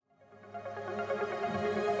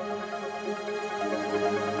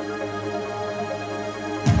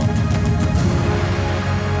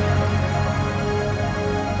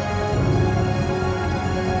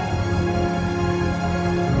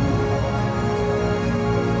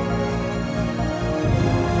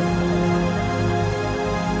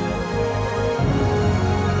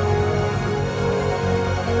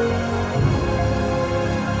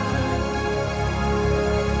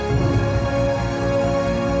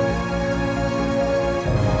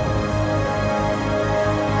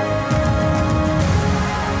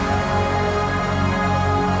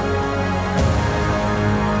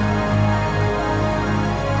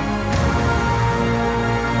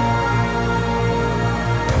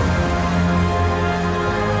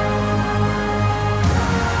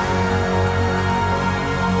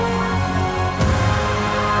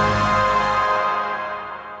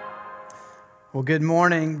Well, good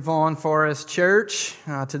morning, Vaughn Forest Church.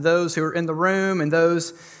 To those who are in the room and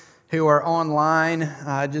those who are online,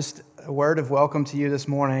 just a word of welcome to you this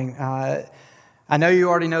morning. I know you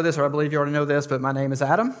already know this, or I believe you already know this, but my name is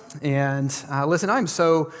Adam. And listen, I'm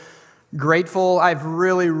so grateful. I've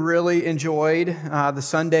really enjoyed the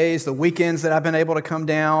Sundays, the weekends that I've been able to come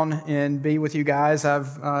down and be with you guys.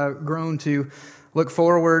 I've grown to look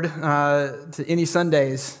forward to any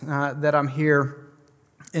Sundays that I'm here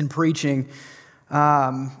in preaching.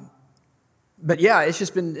 But yeah, it's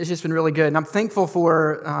just been really good, and I'm thankful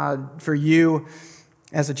for you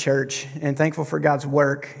as a church, and thankful for God's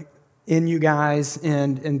work in you guys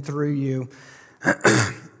and through you.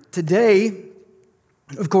 Today,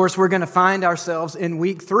 of course, we're going to find ourselves in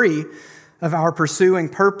week 3 of our Pursuing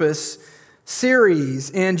Purpose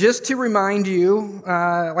series, and just to remind you,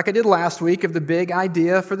 like I did last week, of the big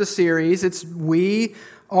idea for the series, it's we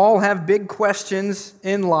all have big questions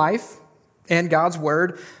in life. And God's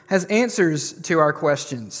Word has answers to our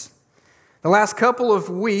questions. The last couple of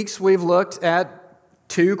weeks, we've looked at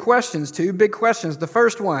 2 big questions. The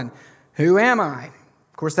first one, who am I?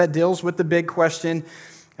 Of course, that deals with the big question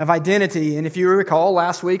of identity. And if you recall,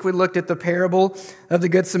 last week we looked at the parable of the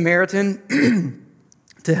Good Samaritan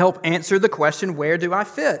to help answer the question, where do I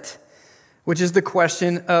fit? Which is the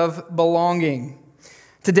question of belonging.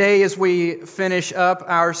 Today, as we finish up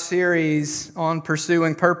our series on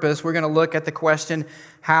Pursuing Purpose, we're going to look at the question,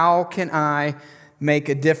 how can I make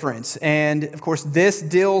a difference? And of course, this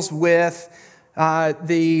deals with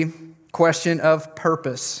the question of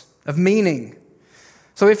purpose, of meaning.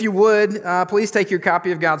 So if you would, please take your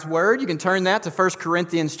copy of God's Word. You can turn that to 1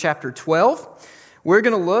 Corinthians chapter 12. We're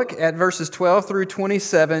going to look at verses 12 through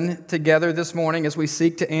 27 together this morning as we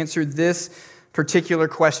seek to answer this particular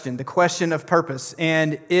question, the question of purpose.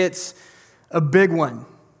 And it's a big one.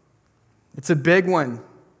 It's a big one.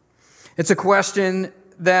 It's a question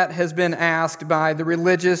that has been asked by the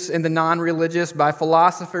religious and the non-religious, by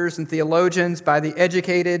philosophers and theologians, by the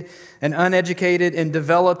educated and uneducated in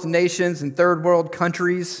developed nations and third world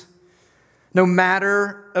countries. No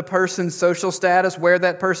matter a person's social status, where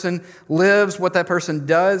that person lives, what that person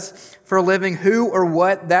does for a living, who or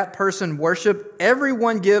what that person worships,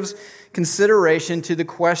 everyone gives consideration to the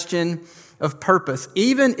question of purpose,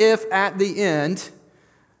 even if at the end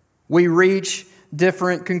we reach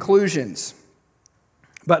different conclusions.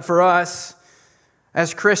 But for us,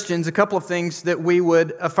 as Christians, a couple of things that we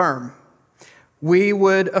would affirm. We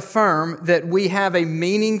would affirm that we have a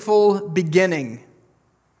meaningful beginning,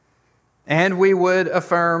 and we would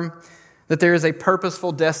affirm that there is a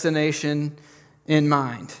purposeful destination in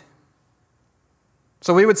mind.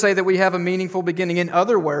 So we would say that we have a meaningful beginning. In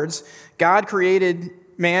other words, God created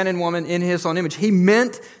man and woman in His own image. He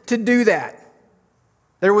meant to do that.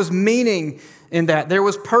 There was meaning in that. There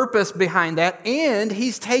was purpose behind that, and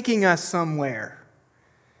He's taking us somewhere.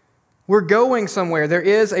 We're going somewhere. There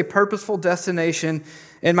is a purposeful destination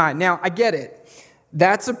in mind. Now, I get it.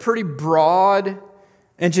 That's a pretty broad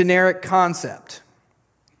and generic concept.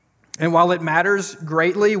 And while it matters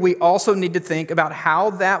greatly, we also need to think about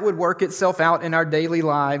how that would work itself out in our daily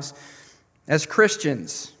lives as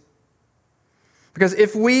Christians. Because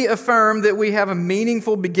if we affirm that we have a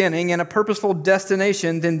meaningful beginning and a purposeful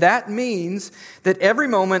destination, then that means that every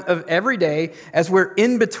moment of every day, as we're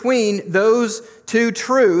in between those 2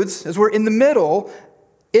 truths, as we're in the middle,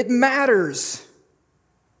 it matters.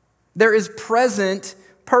 There is present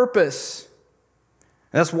purpose.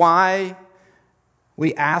 That's why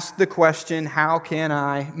we ask the question, how can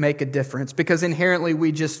I make a difference? Because inherently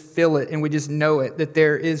we just feel it and we just know it, that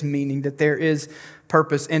there is meaning, that there is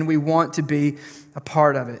purpose, and we want to be a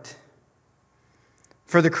part of it.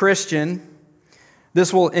 For the Christian,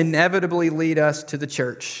 this will inevitably lead us to the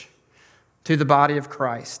church, to the body of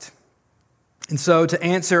Christ. And so to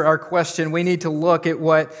answer our question, we need to look at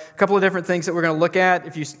a couple of different things that we're going to look at.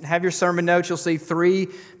 If you have your sermon notes, you'll see 3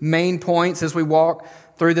 main points as we walk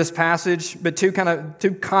through this passage, but two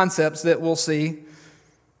concepts that we'll see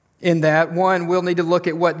in that. One, we'll need to look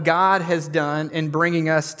at what God has done in bringing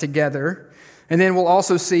us together. And then we'll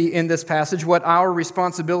also see in this passage what our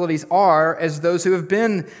responsibilities are as those who have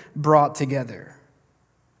been brought together.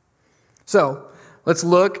 So let's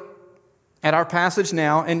look at our passage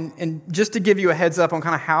now, and just to give you a heads up on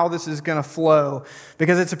kind of how this is going to flow,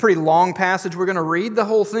 because it's a pretty long passage. We're going to read the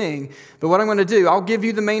whole thing, but what I'm going to do, I'll give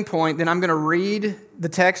you the main point, then I'm going to read the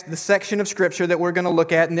text, the section of Scripture that we're going to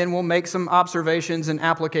look at, and then we'll make some observations and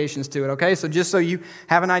applications to it, okay? So just so you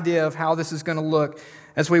have an idea of how this is going to look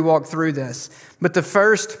as we walk through this. But the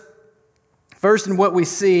first in what we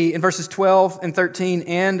see in verses 12 and 13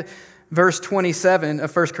 and verse 27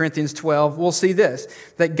 of 1 Corinthians 12, we'll see this,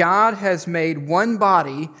 that God has made one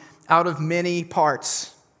body out of many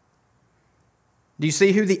parts. Do you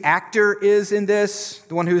see who the actor is in this?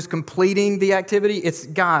 The one who is completing the activity? It's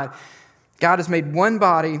God. God has made one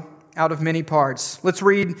body out of many parts. Let's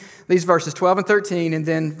read these verses 12 and 13 and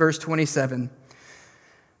then verse 27.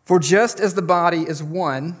 For just as the body is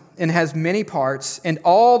one and has many parts, and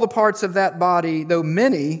all the parts of that body, though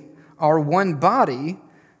many, are one body,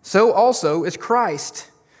 so also is Christ.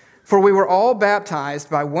 For we were all baptized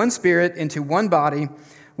by one Spirit into one body,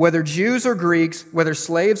 whether Jews or Greeks, whether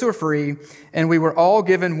slaves or free, and we were all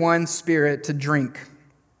given one Spirit to drink.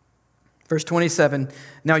 Verse 27,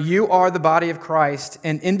 now you are the body of Christ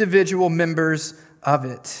and individual members of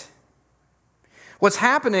it. What's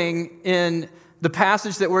happening in the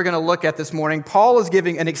passage that we're going to look at this morning, Paul is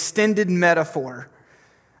giving an extended metaphor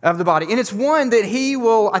of the body. And it's one that he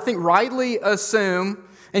will, I think, rightly assume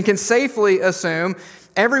and can safely assume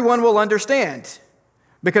everyone will understand.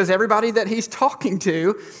 Because everybody that he's talking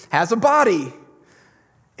to has a body.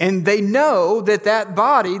 And they know that that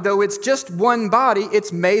body, though it's just one body,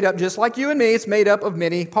 it's made up, just like you and me, it's made up of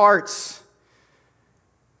many parts.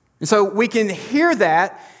 And so we can hear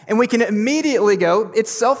that and we can immediately go, it's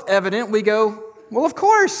self-evident, we go, well, of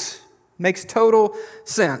course, makes total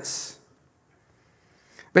sense.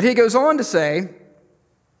 But he goes on to say,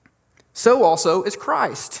 so also is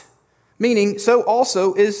Christ, meaning so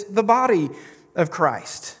also is the body of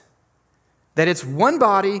Christ. That it's one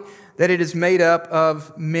body, that it is made up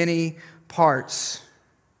of many parts.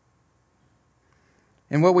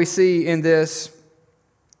 And what we see in this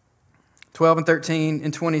 12 and 13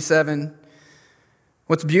 and 27,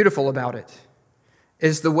 what's beautiful about it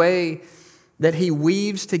is the way that he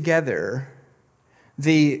weaves together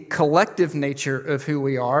the collective nature of who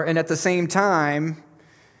we are, and at the same time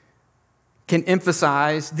can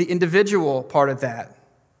emphasize the individual part of that.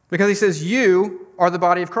 Because he says, you are the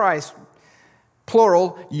body of Christ.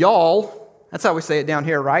 Plural, y'all. That's how we say it down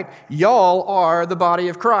here, right? Y'all are the body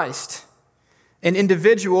of Christ and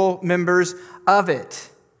individual members of it.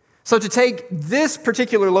 So to take this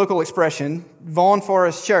particular local expression, Vaughn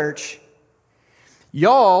Forest Church,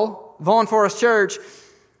 y'all, Vaughn Forest Church,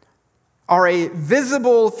 are a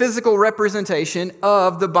visible physical representation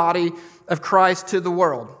of the body of Christ to the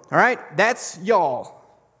world. All right? That's y'all.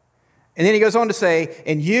 And then he goes on to say,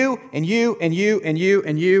 and you, and you, and you, and you,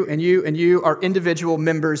 and you, and you, and you are individual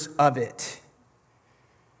members of it.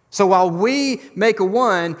 So while we make a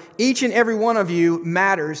one, each and every one of you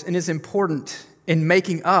matters and is important in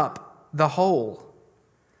making up the whole.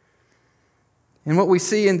 And what we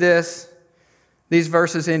see in these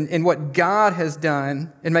verses, in what God has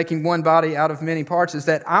done in making one body out of many parts, is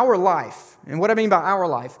that our life, and what I mean by our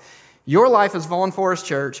life, your life as Vaughn Forest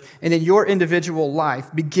Church, and then your individual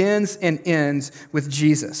life begins and ends with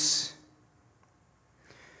Jesus.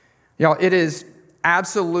 Y'all, it is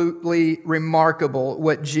absolutely remarkable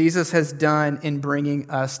what Jesus has done in bringing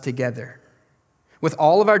us together with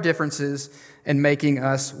all of our differences and making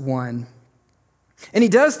us one. And he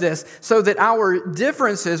does this so that our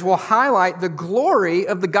differences will highlight the glory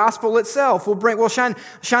of the gospel itself. We'll shine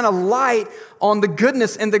a light on the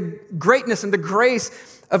goodness and the greatness and the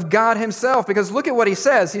grace of God himself. Because look at what he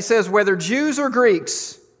says. He says, whether Jews or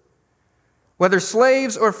Greeks, whether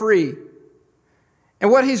slaves or free.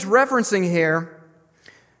 And what he's referencing here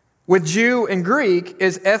with Jew and Greek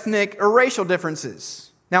is ethnic or racial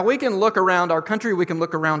differences. Now we can look around our country, we can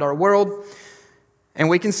look around our world, and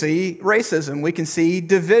we can see racism, we can see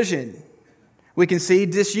division, we can see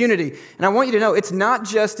disunity. And I want you to know, it's not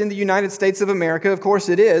just in the United States of America, of course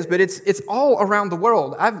it is, but it's all around the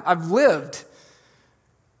world. I've lived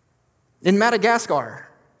in Madagascar,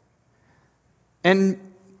 and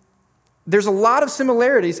there's a lot of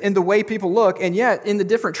similarities in the way people look, and yet in the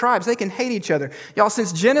different tribes, they can hate each other. Y'all,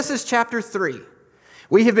 since Genesis chapter 3,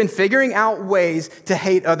 we have been figuring out ways to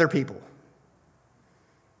hate other people.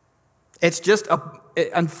 It's just,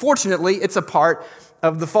 unfortunately, it's a part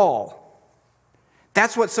of the fall.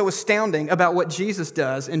 That's what's so astounding about what Jesus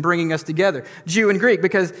does in bringing us together, Jew and Greek,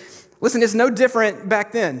 because, listen, it's no different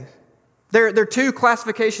back then. There are two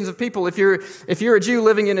classifications of people. If you're a Jew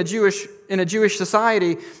living in a Jewish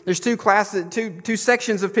society, there's two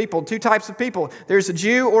sections of people, two types of people. There's a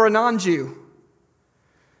Jew or a non-Jew.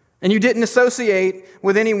 And you didn't associate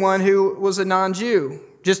with anyone who was a non-Jew,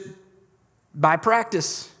 just by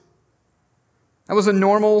practice. That was a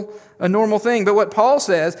normal thing. But what Paul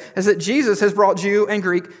says is that Jesus has brought Jew and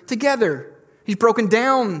Greek together. He's broken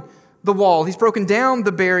down the wall. He's broken down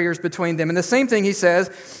the barriers between them. And the same thing he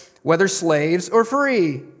says, whether slaves or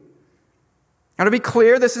free. Now, to be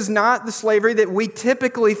clear, this is not the slavery that we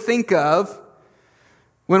typically think of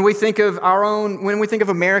when we think of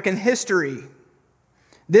American history.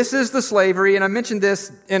 This is the slavery, and I mentioned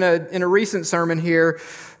this in a recent sermon here,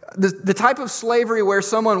 the type of slavery where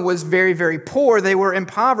someone was very, very poor, they were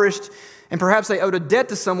impoverished, and perhaps they owed a debt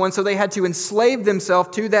to someone, so they had to enslave themselves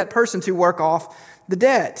to that person to work off the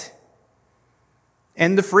debt.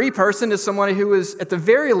 And the free person is someone who is, at the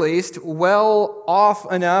very least, well off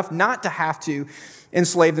enough not to have to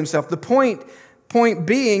enslave themselves. The point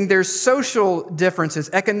being, there's social differences,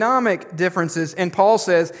 economic differences, and Paul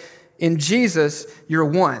says, in Jesus, you're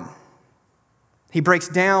one. He breaks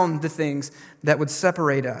down the things that would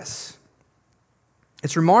separate us.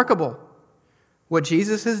 It's remarkable what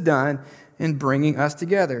Jesus has done in bringing us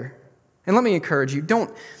together. And let me encourage you,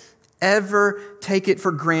 don't ever take it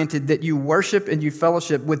for granted that you worship and you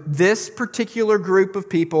fellowship with this particular group of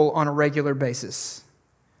people on a regular basis.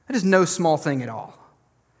 That is no small thing at all.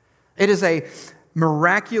 It is a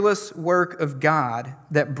miraculous work of God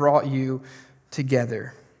that brought you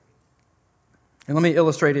together. And let me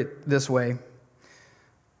illustrate it this way.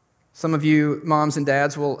 Some of you moms and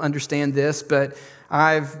dads will understand this, but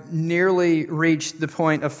I've nearly reached the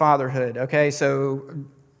point of fatherhood, okay? So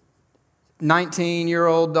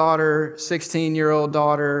 19-year-old daughter, 16-year-old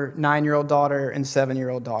daughter, 9-year-old daughter, and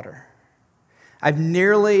 7-year-old daughter. I've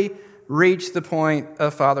nearly reached the point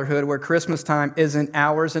of fatherhood where Christmas time isn't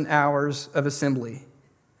hours and hours of assembly.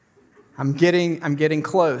 I'm getting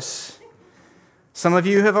close. Some of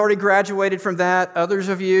you have already graduated from that. Others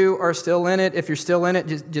of you are still in it. If you're still in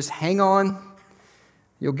it, just hang on.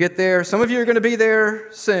 You'll get there. Some of you are going to be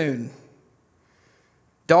there soon.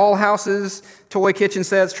 Doll houses, toy kitchen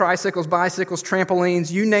sets, tricycles, bicycles,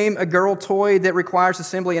 trampolines. You name a girl toy that requires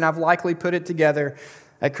assembly, and I've likely put it together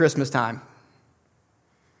at Christmas time.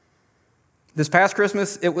 This past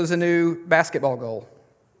Christmas, it was a new basketball goal.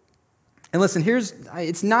 And listen,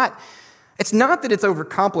 it's not that it's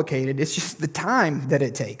overcomplicated, it's just the time that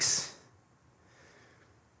it takes.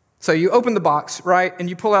 So you open the box, right, and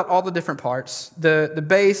you pull out all the different parts, the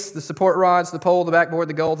base, the support rods, the pole, the backboard,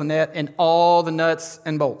 the goal, the net, and all the nuts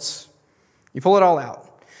and bolts. You pull it all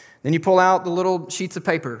out. Then you pull out the little sheets of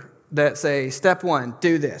paper that say, step 1,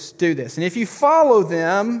 do this. And if you follow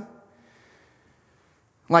them,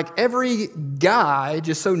 like every guy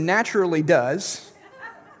just so naturally does,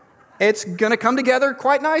 it's going to come together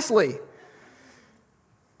quite nicely.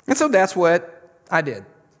 And so that's what I did.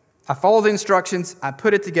 I followed the instructions, I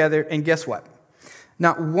put it together, and guess what?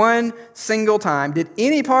 Not one single time did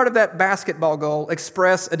any part of that basketball goal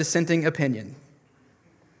express a dissenting opinion.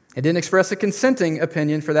 It didn't express a consenting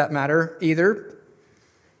opinion, for that matter, either,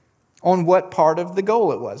 on what part of the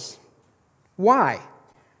goal it was. Why?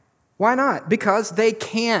 Why not? Because they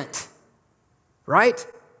can't, right?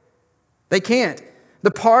 They can't. The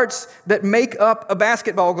parts that make up a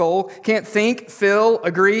basketball goal can't think, feel,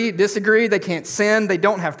 agree, disagree. They can't sin. They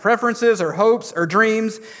don't have preferences or hopes or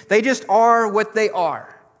dreams. They just are what they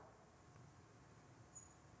are.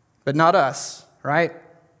 But not us, right?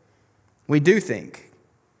 We do think.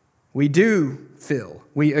 We do feel.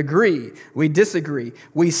 We agree. We disagree.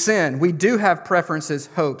 We sin. We do have preferences,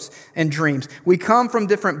 hopes, and dreams. We come from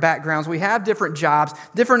different backgrounds. We have different jobs,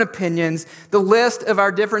 different opinions. The list of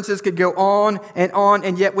our differences could go on,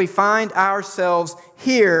 and yet we find ourselves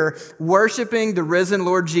here worshiping the risen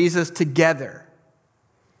Lord Jesus together.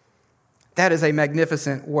 That is a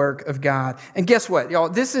magnificent work of God. And guess what, y'all?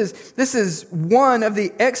 This is one of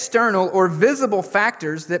the external or visible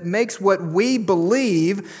factors that makes what we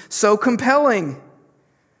believe so compelling.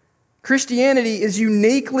 Christianity is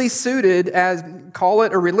uniquely suited as, call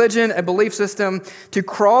it a religion, a belief system, to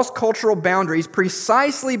cross cultural boundaries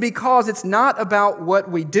precisely because it's not about what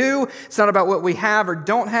we do, it's not about what we have or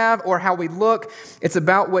don't have or how we look. It's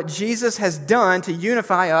about what Jesus has done to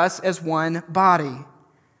unify us as one body.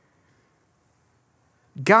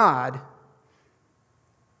 God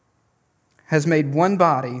has made one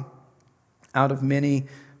body out of many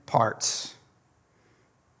parts.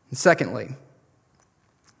 And secondly,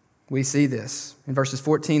 we see this in verses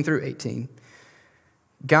 14 through 18.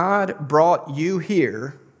 God brought you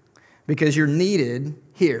here because you're needed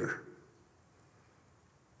here.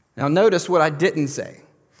 Now notice what I didn't say.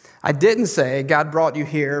 I didn't say God brought you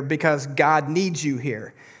here because God needs you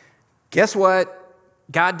here. Guess what?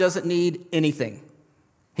 God doesn't need anything.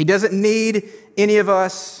 He doesn't need any of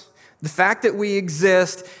us. The fact that we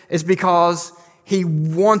exist is because He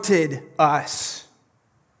wanted us.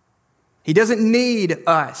 He doesn't need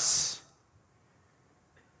us.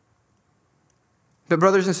 But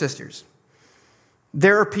brothers and sisters,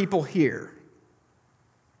 there are people here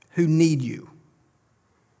who need you.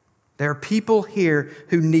 There are people here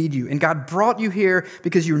who need you, and God brought you here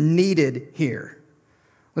because you're needed here.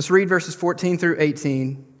 Let's read verses 14 through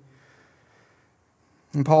 18.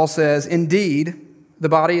 And Paul says, "Indeed, the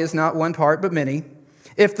body is not one part, but many.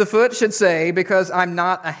 If the foot should say, because I'm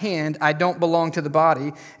not a hand, I don't belong to the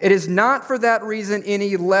body, it is not for that reason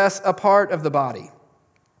any less a part of the body.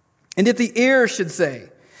 And if the ear should say,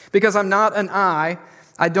 because I'm not an eye,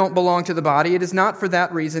 I don't belong to the body, it is not for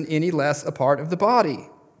that reason any less a part of the body.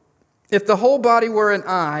 If the whole body were an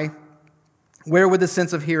eye, where would the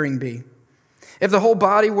sense of hearing be? If the whole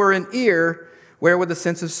body were an ear, where would the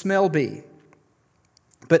sense of smell be?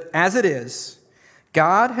 But as it is,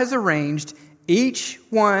 God has arranged each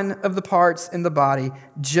one of the parts in the body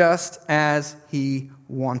just as He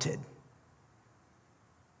wanted."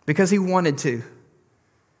 Because He wanted to.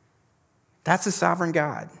 That's a sovereign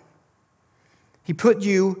God. He put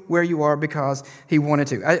you where you are because He wanted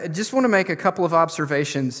to. I just want to make a couple of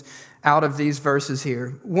observations out of these verses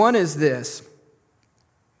here. One is this,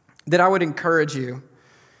 that I would encourage you.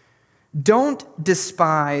 Don't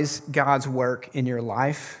despise God's work in your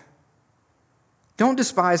life. Don't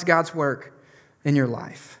despise God's work in your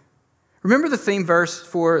life. Remember the theme verse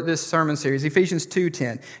for this sermon series, Ephesians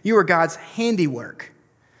 2:10. You are God's handiwork,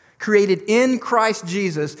 created in Christ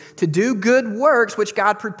Jesus to do good works which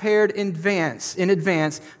God prepared in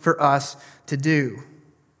advance for us to do.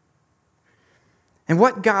 And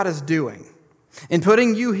what God is doing in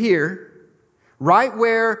putting you here, right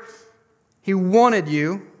where He wanted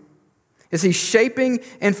you, is He's shaping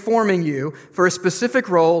and forming you for a specific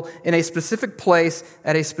role in a specific place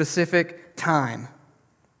at a specific time.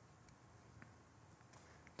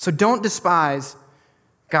 So don't despise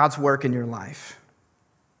God's work in your life.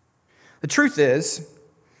 The truth is,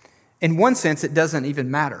 in one sense, it doesn't even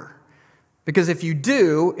matter. Because if you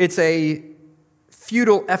do, it's a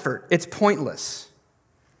futile effort. It's pointless.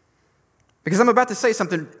 Because I'm about to say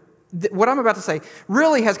something, what I'm about to say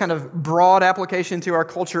really has kind of broad application to our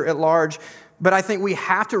culture at large, but I think we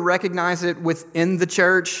have to recognize it within the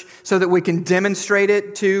church so that we can demonstrate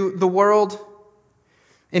it to the world.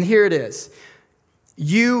 And here it is.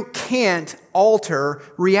 You can't alter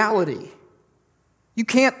reality. You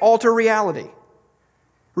can't alter reality.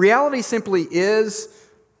 Reality simply is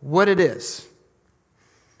what it is.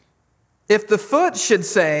 If the foot should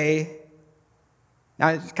say, now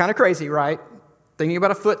it's kind of crazy, right? Thinking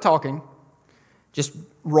about a foot talking. Just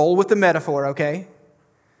roll with the metaphor, okay?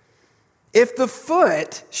 If the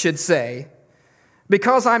foot should say,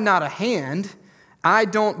 because I'm not a hand, I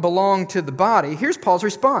don't belong to the body, here's Paul's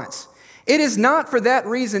response. It is not for that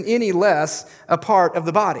reason any less a part of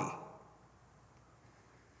the body.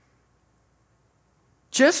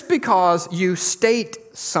 Just because you state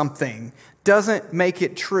something doesn't make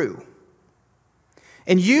it true.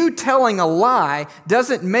 And you telling a lie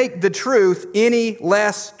doesn't make the truth any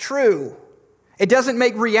less true. It doesn't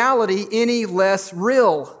make reality any less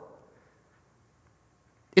real.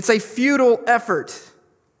 It's a futile effort.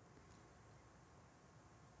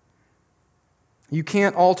 You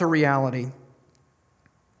can't alter reality.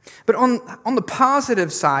 But on the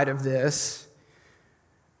positive side of this,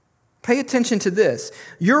 pay attention to this.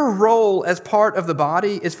 Your role as part of the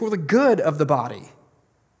body is for the good of the body.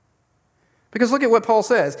 Because look at what Paul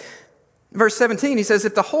says. Verse 17, he says,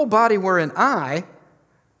 if the whole body were an eye,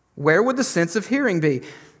 where would the sense of hearing be?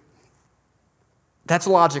 That's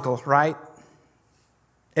logical, right?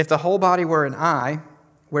 If the whole body were an eye,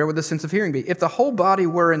 where would the sense of hearing be? If the whole body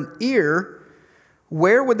were an ear,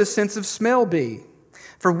 where would the sense of smell be?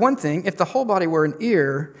 For one thing, if the whole body were an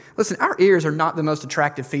ear, listen, our ears are not the most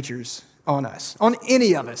attractive features on us, on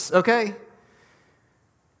any of us, okay?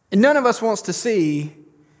 And none of us wants to see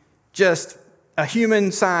just a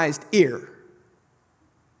human-sized ear.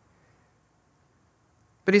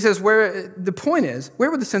 But he says, the point is, where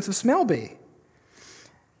would the sense of smell be?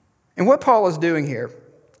 And what Paul is doing here,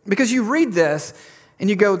 because you read this and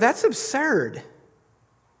you go, that's absurd.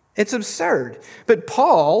 It's absurd. But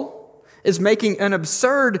Paul is making an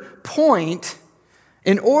absurd point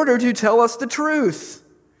in order to tell us the truth.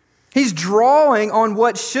 He's drawing on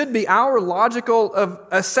what should be our logical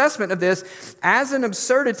assessment of this as an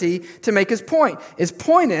absurdity to make his point. His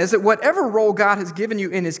point is that whatever role God has given you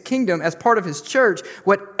in His kingdom as part of His church,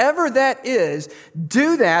 whatever that is,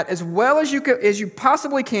 do that as well as you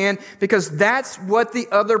possibly can, because that's what the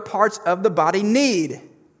other parts of the body need.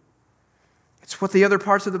 It's what the other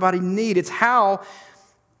parts of the body need. It's how,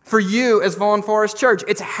 for you as Vaughn Forest Church,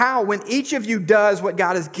 it's how when each of you does what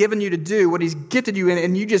God has given you to do, what He's gifted you in,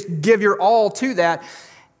 and you just give your all to that,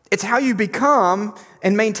 it's how you become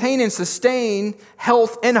and maintain and sustain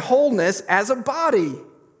health and wholeness as a body.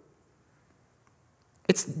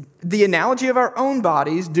 It's the analogy of our own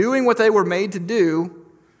bodies doing what they were made to do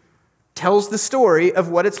tells the story of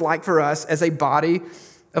what it's like for us as a body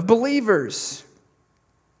of believers.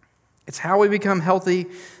 It's how we become healthy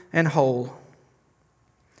and whole.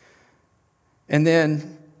 And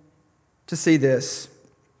then to see this,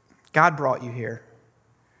 God brought you here.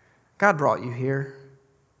 God brought you here.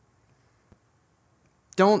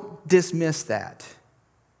 Don't dismiss that.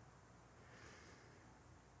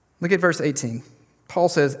 Look at verse 18. Paul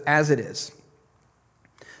says, as it is.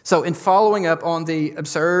 So in following up on the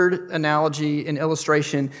absurd analogy and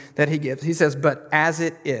illustration that he gives, he says, but as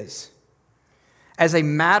it is. As a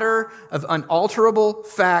matter of unalterable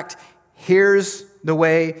fact, here's the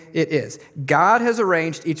way it is. God has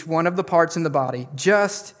arranged each one of the parts in the body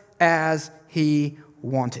just as he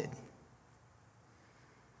wanted.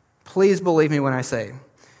 Please believe me when I say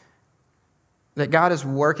that God is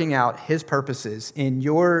working out his purposes in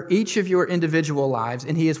each of your individual lives,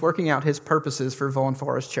 and he is working out his purposes for Vaughan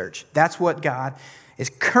Forest Church. That's what God is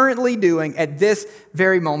currently doing at this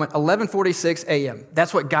very moment, 11:46 a.m.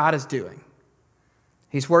 That's what God is doing.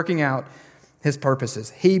 He's working out his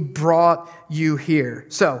purposes. He brought you here.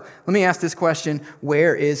 So let me ask this question.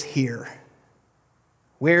 Where is here?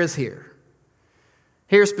 Where is here?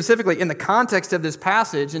 Here specifically in the context of this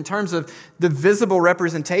passage, in terms of the visible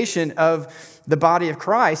representation of the body of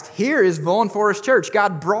Christ, here is Vaughan Forest Church.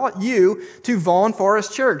 God brought you to Vaughan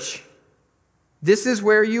Forest Church. This is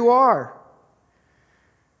where you are.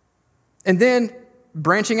 And then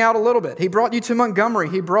branching out a little bit, he brought you to Montgomery.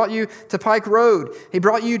 He brought you to Pike Road. He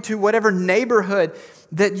brought you to whatever neighborhood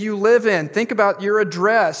that you live in. Think about your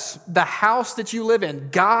address, the house that you live in.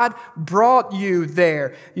 God brought you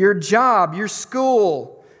there. Your job, your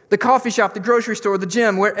school, the coffee shop, the grocery store, the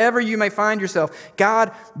gym, wherever you may find yourself.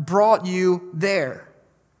 God brought you there.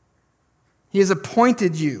 He has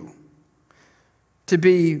appointed you to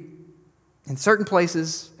be in certain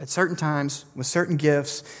places, at certain times, with certain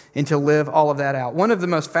gifts, and to live all of that out. One of the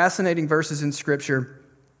most fascinating verses in Scripture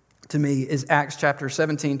to me is Acts chapter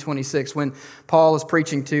 17:26, when Paul is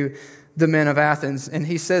preaching to the men of Athens, and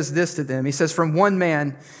he says this to them. He says, from one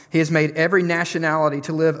man he has made every nationality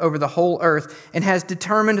to live over the whole earth and has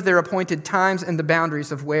determined their appointed times and the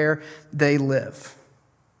boundaries of where they live.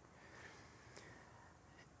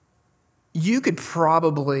 You could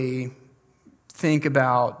probably think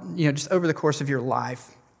about, just over the course of your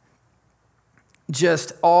life,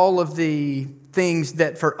 just all of the things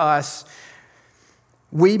that for us,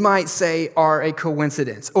 we might say are a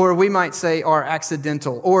coincidence, or we might say are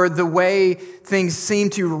accidental, or the way things seem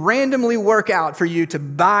to randomly work out for you to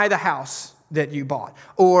buy the house that you bought,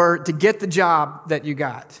 or to get the job that you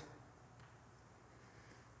got.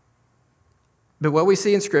 But what we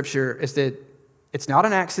see in Scripture is that it's not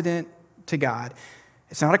an accident to God.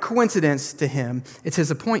 It's not a coincidence to him. It's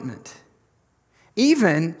his appointment.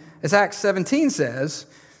 Even, as Acts 17 says,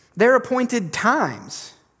 they're appointed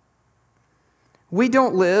times. We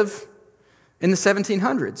don't live in the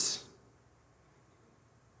 1700s.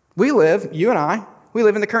 You and I, we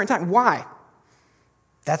live in the current time. Why?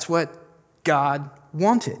 That's what God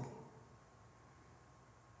wanted.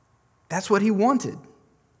 That's what he wanted.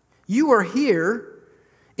 You are here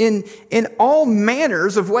in all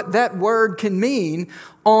manners of what that word can mean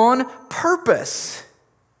on purpose.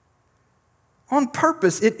 On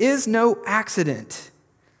purpose. It is no accident.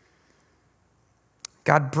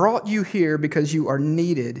 God brought you here because you are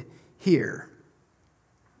needed here.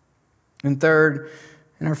 And third,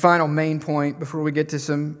 and our final main point before we get to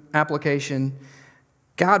some application,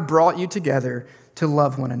 God brought you together to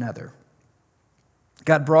love one another.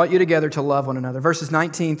 God brought you together to love one another. Verses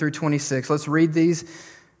 19 through 26. Let's read these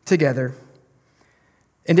together.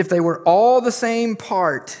 And if they were all the same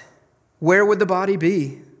part, where would the body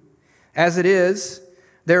be? As it is,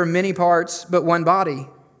 there are many parts, but one body.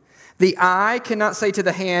 The eye cannot say to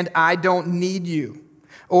the hand, I don't need you.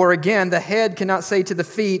 Or again, the head cannot say to the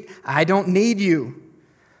feet, I don't need you.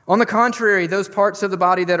 On the contrary, those parts of the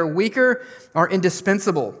body that are weaker are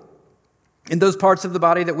indispensable. And those parts of the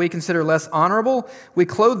body that we consider less honorable, we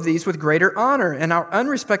clothe these with greater honor, and our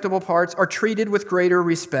unrespectable parts are treated with greater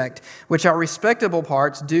respect, which our respectable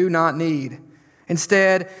parts do not need.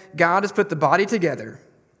 Instead, God has put the body together,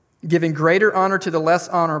 giving greater honor to the less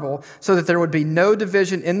honorable, so that there would be no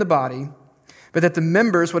division in the body, but that the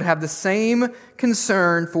members would have the same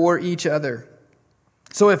concern for each other.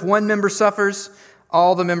 So if one member suffers,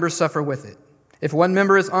 all the members suffer with it. If one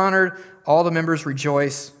member is honored, all the members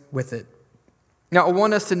rejoice with it. Now, I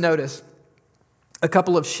want us to notice a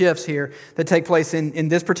couple of shifts here that take place in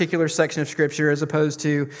this particular section of Scripture as opposed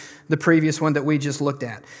to the previous one that we just looked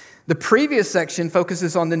at. The previous section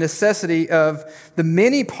focuses on the necessity of the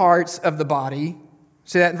many parts of the body.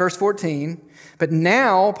 See that in verse 14. But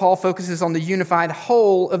now Paul focuses on the unified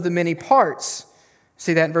whole of the many parts.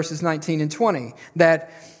 See that in verses 19 and 20.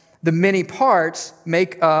 That the many parts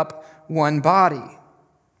make up one body.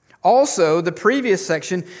 Also, the previous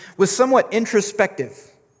section was somewhat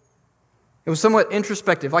introspective. It was somewhat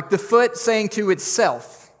introspective, like the foot saying to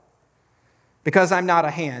itself, because I'm not a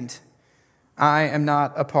hand, I am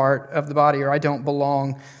not a part of the body, or I don't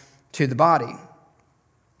belong to the body.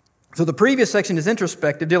 So the previous section is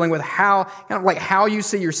introspective, dealing with how you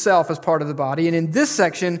see yourself as part of the body. And in this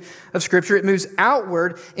section of Scripture, it moves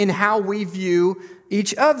outward in how we view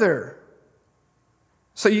each other.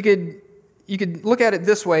 So you could look at it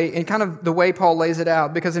this way, in kind of the way Paul lays it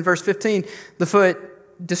out, because in verse 15, the foot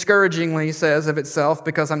discouragingly says of itself,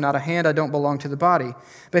 because I'm not a hand, I don't belong to the body.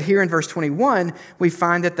 But here in verse 21, we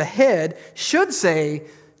find that the head should say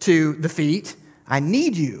to the feet, I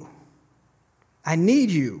need you. I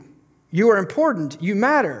need you. You are important. You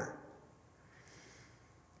matter.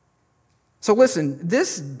 So listen,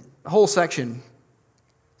 this whole section,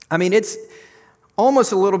 it's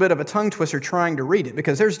almost a little bit of a tongue twister trying to read it,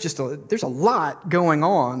 because there's a lot going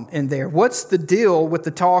on in there. What's the deal with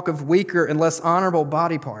the talk of weaker and less honorable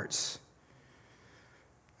body parts?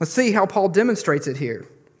 Let's see how Paul demonstrates it here.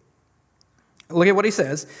 Look at what he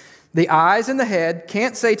says. The eyes and the head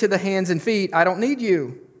can't say to the hands and feet, I don't need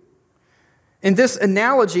you. In this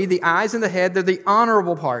analogy, the eyes and the head, they're the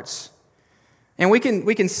honorable parts. And we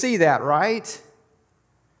can see that, right?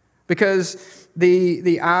 Because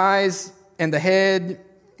the eyes and the head,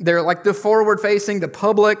 they're like the forward-facing, the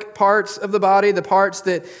public parts of the body, the parts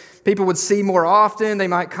that people would see more often, they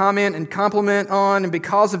might comment and compliment on, and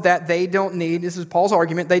because of that, they don't need, this is Paul's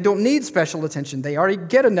argument, they don't need special attention. They already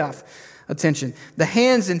get enough attention. The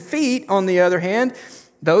hands and feet, on the other hand,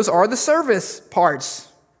 those are the service parts.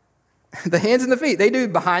 The hands and the feet, they do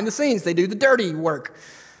behind the scenes. They do the dirty work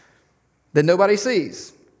that nobody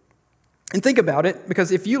sees. And think about it,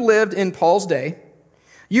 because if you lived in Paul's day,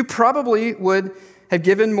 you probably would have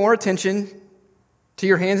given more attention to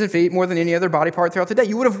your hands and feet more than any other body part throughout the day.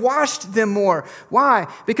 You would have washed them more. Why?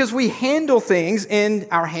 Because we handle things and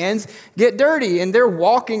our hands get dirty, and they're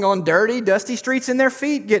walking on dirty, dusty streets and their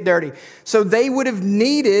feet get dirty. So they would have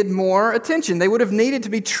needed more attention. They would have needed to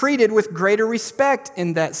be treated with greater respect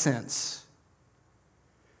in that sense.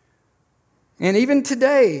 And even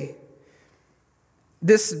today,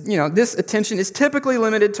 this attention is typically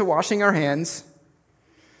limited to washing our hands.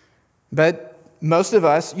 But most of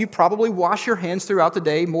us, you probably wash your hands throughout the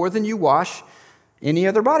day more than you wash any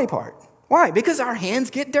other body part. Why? Because our hands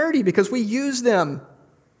get dirty, because we use them.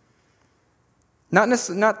 Not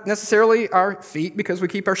necessarily our feet, because we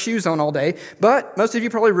keep our shoes on all day, but most of you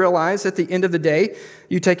probably realize at the end of the day,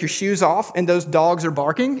 you take your shoes off and those dogs are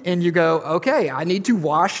barking, and you go, okay, I need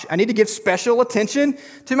to give special attention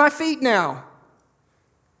to my feet now,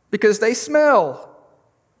 because they smell.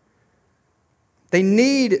 They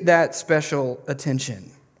need that special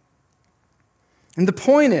attention. And the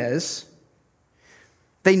point is,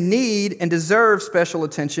 they need and deserve special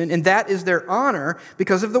attention, and that is their honor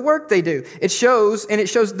because of the work they do. It shows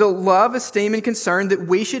the love, esteem, and concern that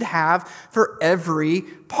we should have for every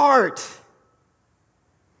part.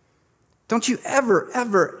 Don't you ever,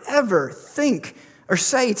 ever, ever think or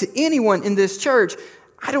say to anyone in this church,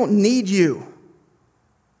 I don't need you.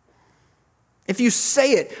 If you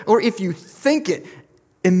say it or if you think it,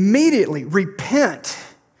 immediately repent,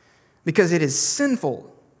 because it is sinful.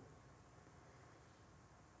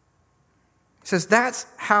 He says that's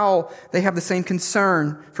how they have the same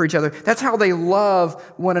concern for each other. That's how they love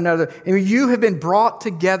one another. And you have been brought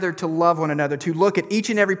together to love one another, to look at each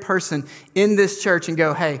and every person in this church and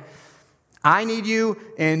go, hey, I need you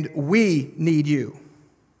and we need you.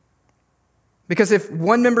 Because if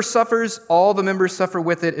one member suffers, all the members suffer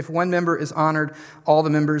with it. If one member is honored, all the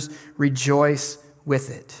members rejoice with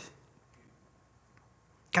it.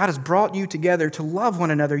 God has brought you together to love one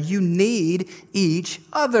another. You need each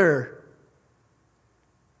other.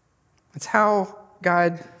 That's how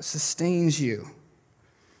God sustains you.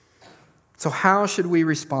 So how should we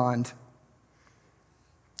respond?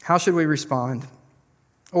 How should we respond?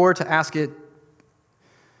 Or to ask it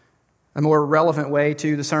a more relevant way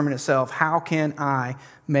to the sermon itself, how can I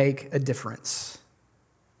make a difference?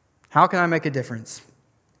 How can I make a difference?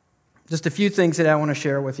 Just a few things that I want to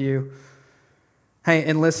share with you. Hey,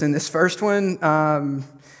 and listen, this first one,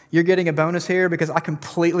 you're getting a bonus here because I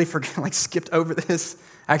completely skipped over this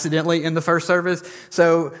accidentally in the first service.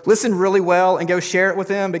 So listen really well and go share it with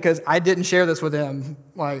them, because I didn't share this with them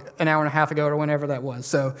like an hour and a half ago or whenever that was.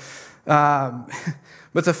 So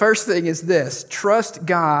But the first thing is this: trust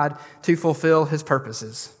God to fulfill his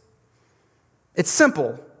purposes. It's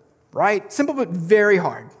simple, right? Simple but very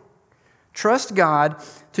hard. Trust God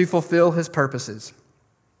to fulfill his purposes.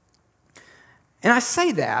 And I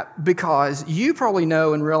say that because you probably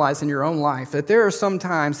know and realize in your own life that there are some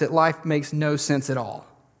times that life makes no sense at all.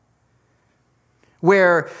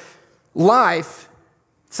 Where life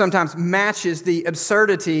sometimes matches the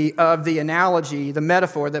absurdity of the analogy, the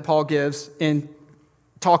metaphor that Paul gives in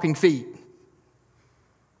talking feet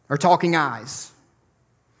or talking eyes.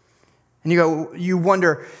 And you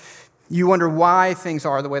wonder why things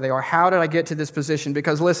are the way they are. How did I get to this position?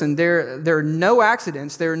 Because listen, there are no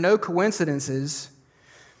accidents, there are no coincidences,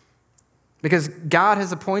 because God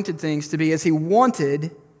has appointed things to be as he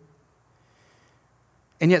wanted.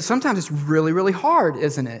 And yet sometimes it's really, really hard,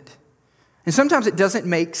 isn't it? And sometimes it doesn't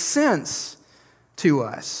make sense to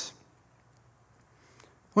us.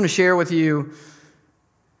 I want to share with you,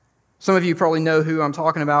 some of you probably know who I'm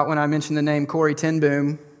talking about when I mention the name Corrie ten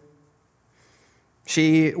Boom.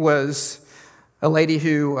 She was a lady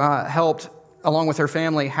who helped, along with her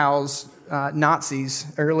family, house Nazis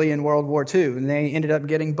early in World War II, and they ended up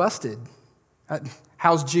getting busted.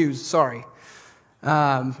 House Jews, sorry.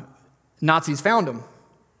 Nazis found them.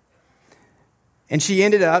 And she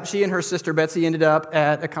and her sister Betsy ended up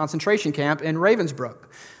at a concentration camp in Ravensbrück.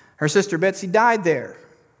 Her sister Betsy died there.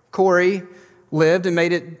 Corrie lived and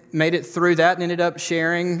made it through that and ended up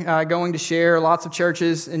going to share lots of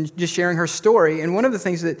churches and just sharing her story. And one of the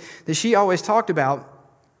things that she always talked about,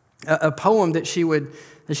 a poem that she would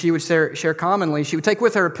share commonly, she would take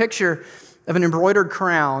with her a picture of an embroidered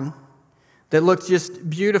crown that looked just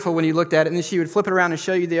beautiful when you looked at it, and then she would flip it around and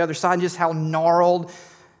show you the other side and just how gnarled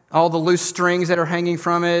all the loose strings that are hanging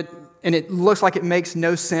from it, and it looks like it makes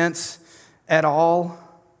no sense at all.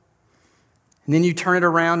 And then you turn it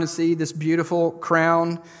around and see this beautiful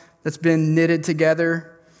crown that's been knitted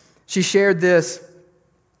together. She shared this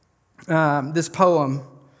poem.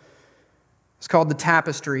 It's called The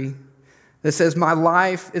Tapestry. That says, "My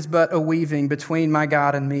life is but a weaving between my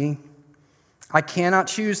God and me. I cannot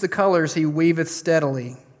choose the colors he weaveth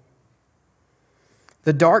steadily.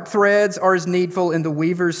 The dark threads are as needful in the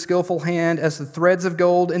weaver's skillful hand as the threads of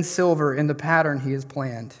gold and silver in the pattern he has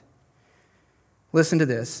planned." Listen to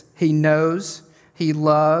this. He knows, he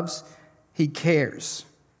loves, he cares.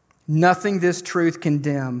 Nothing this truth can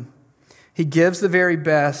dim. He gives the very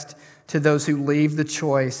best to those who leave the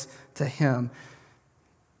choice to him.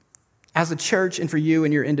 As a church and for you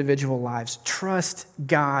in your individual lives, trust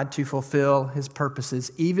God to fulfill his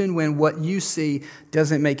purposes, even when what you see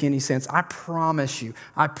doesn't make any sense. I promise you,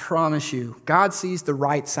 God sees the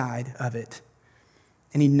right side of it,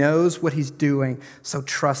 and he knows what he's doing, so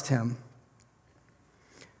trust him.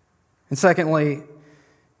 And secondly,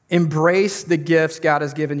 embrace the gifts God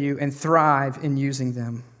has given you and thrive in using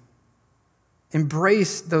them.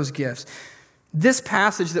 Embrace those gifts. This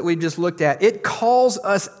passage that we just looked at, it calls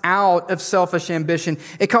us out of selfish ambition.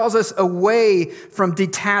 It calls us away from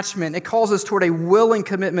detachment. It calls us toward a willing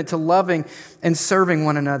commitment to loving and serving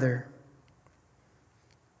one another.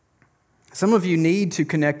 Some of you need to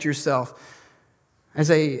connect yourself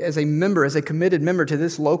as a member, as a committed member to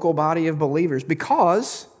this local body of believers,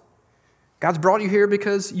 because God's brought you here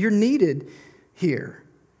because you're needed here.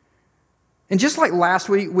 And just like last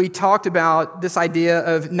week, we talked about this idea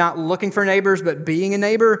of not looking for neighbors, but being a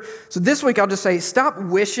neighbor. So this week, I'll just say, stop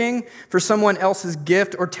wishing for someone else's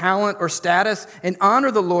gift or talent or status, and honor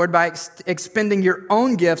the Lord by expending your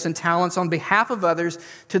own gifts and talents on behalf of others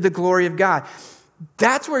to the glory of God.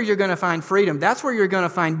 That's where you're going to find freedom. That's where you're going to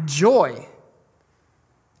find joy,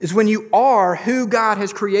 is when you are who God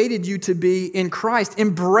has created you to be in Christ.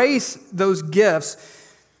 Embrace those gifts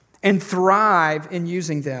and thrive in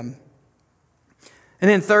using them. And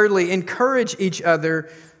then thirdly, encourage each other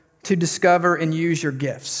to discover and use your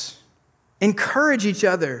gifts. Encourage each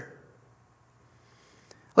other.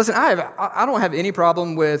 Listen, I don't have any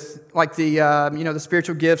problem with like the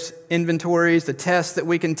spiritual gifts inventories, the tests that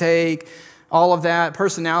we can take, all of that,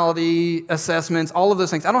 personality assessments, all of those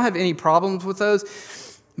things. I don't have any problems with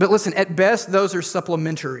those. But listen, at best, those are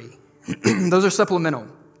supplementary. Those are supplemental.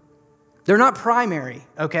 They're not primary,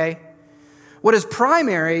 okay? What is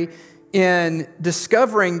primary in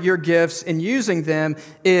discovering your gifts and using them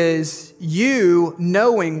is you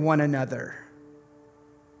knowing one another.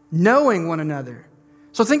 Knowing one another.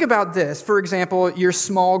 So think about this. For example, your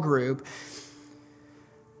small group.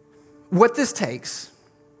 What this takes,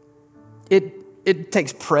 it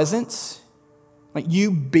takes presence, like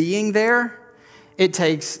you being there. It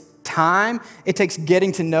takes time. It takes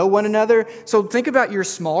getting to know one another. So think about your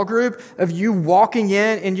small group of you walking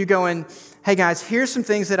in and you going, hey guys, here's some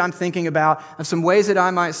things that I'm thinking about of some ways that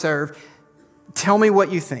I might serve. Tell me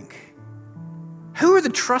what you think. Who are the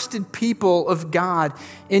trusted people of God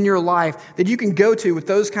in your life that you can go to with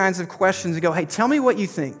those kinds of questions and go, hey, tell me what you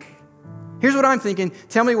think. Here's what I'm thinking.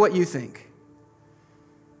 Tell me what you think.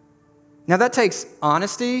 Now that takes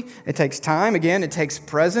honesty. It takes time. Again, it takes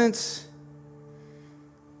presence.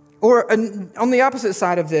 Or on the opposite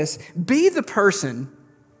side of this, be the person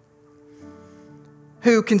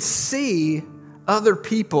who can see other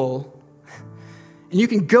people, and you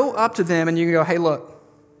can go up to them and you can go, hey, look,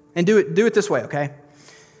 and do it this way, okay?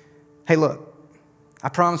 Hey, look, I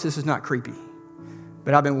promise this is not creepy,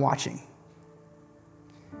 but I've been watching.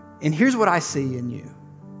 And here's what I see in you.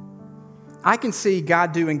 I can see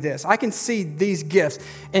God doing this. I can see these gifts.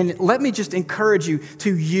 And let me just encourage you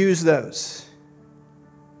to use those.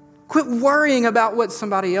 Quit worrying about what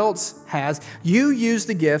somebody else has. You use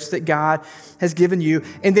the gifts that God has given you,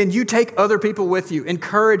 and then you take other people with you.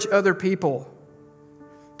 Encourage other people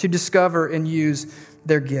to discover and use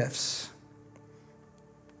their gifts.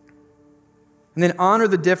 And then honor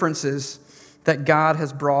the differences that God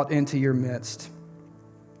has brought into your midst.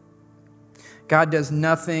 God does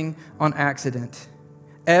nothing on accident.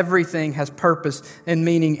 Everything has purpose and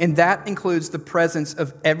meaning, and that includes the presence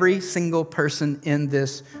of every single person in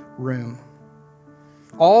this room.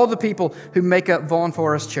 All the people who make up Vaughan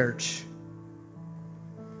Forest Church.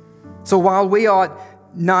 So while we ought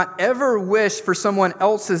not ever wish for someone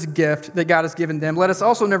else's gift that God has given them, let us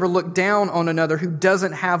also never look down on another who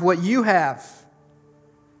doesn't have what you have.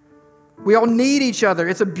 We all need each other.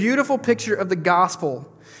 It's a beautiful picture of the gospel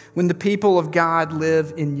when the people of God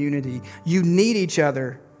live in unity. You need each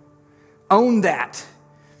other. Own that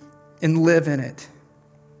and live in it.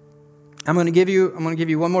 I'm going to give you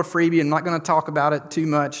one more freebie. I'm not going to talk about it too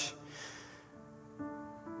much.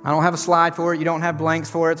 I don't have a slide for it. You don't have blanks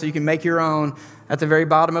for it, so you can make your own at the very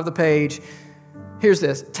bottom of the page. Here's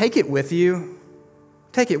this. Take it with you.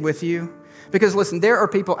 Take it with you. Because listen, there are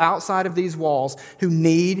people outside of these walls who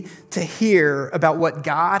need to hear about what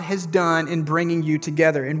God has done in bringing you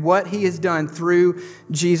together and what He has done through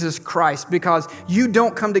Jesus Christ. Because you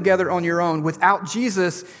don't come together on your own. Without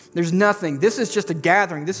Jesus, there's nothing. This is just a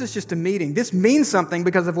gathering. This is just a meeting. This means something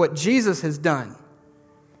because of what Jesus has done.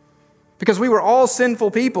 Because we were all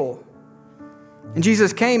sinful people. And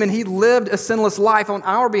Jesus came and He lived a sinless life on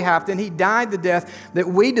our behalf. Then He died the death that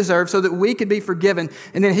we deserve so that we could be forgiven.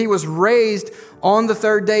 And then He was raised on the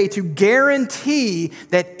third day to guarantee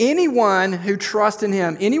that anyone who trusts in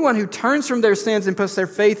Him, anyone who turns from their sins and puts their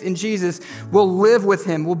faith in Jesus will live with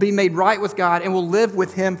Him, will be made right with God, and will live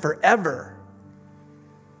with Him forever.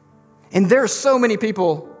 And there are so many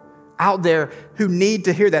people out there who need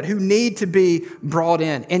to hear that, who need to be brought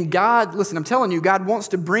in. And God, listen, I'm telling you, God wants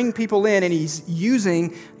to bring people in, and He's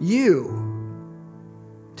using you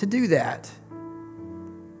to do that.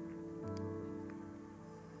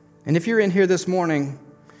 And if you're in here this morning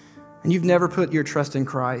and you've never put your trust in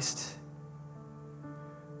Christ,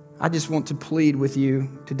 I just want to plead with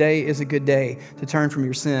you. Today is a good day to turn from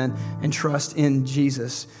your sin and trust in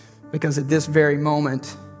Jesus, because at this very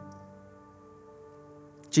moment,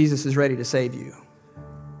 Jesus is ready to save you.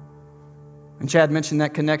 And Chad mentioned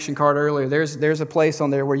that connection card earlier. There's a place on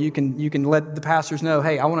there where you can let the pastors know,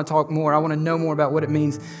 hey, I want to talk more. I want to know more about what it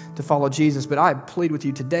means to follow Jesus. But I plead with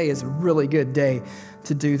you, today is a really good day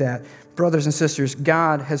to do that. Brothers and sisters,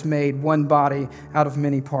 God has made one body out of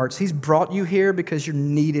many parts. He's brought you here because you're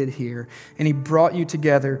needed here. And He brought you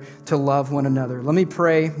together to love one another. Let me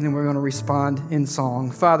pray, and then we're going to respond in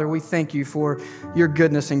song. Father, we thank You for Your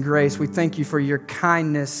goodness and grace. We thank You for Your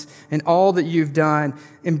kindness and all that You've done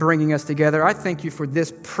in bringing us together. I thank You for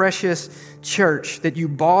this precious church that You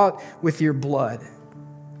bought with Your blood.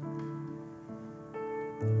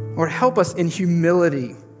 Lord, help us in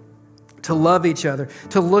humility to love each other,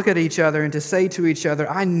 to look at each other, and to say to each other,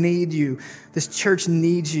 I need you. This church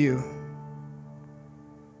needs you.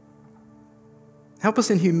 Help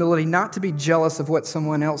us in humility not to be jealous of what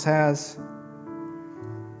someone else has,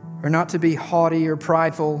 or not to be haughty or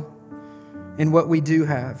prideful in what we do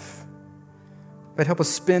have, but help us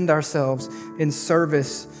spend ourselves in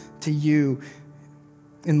service to You,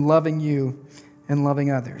 in loving You and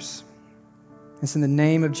loving others. It's in the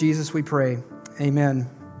name of Jesus we pray. Amen.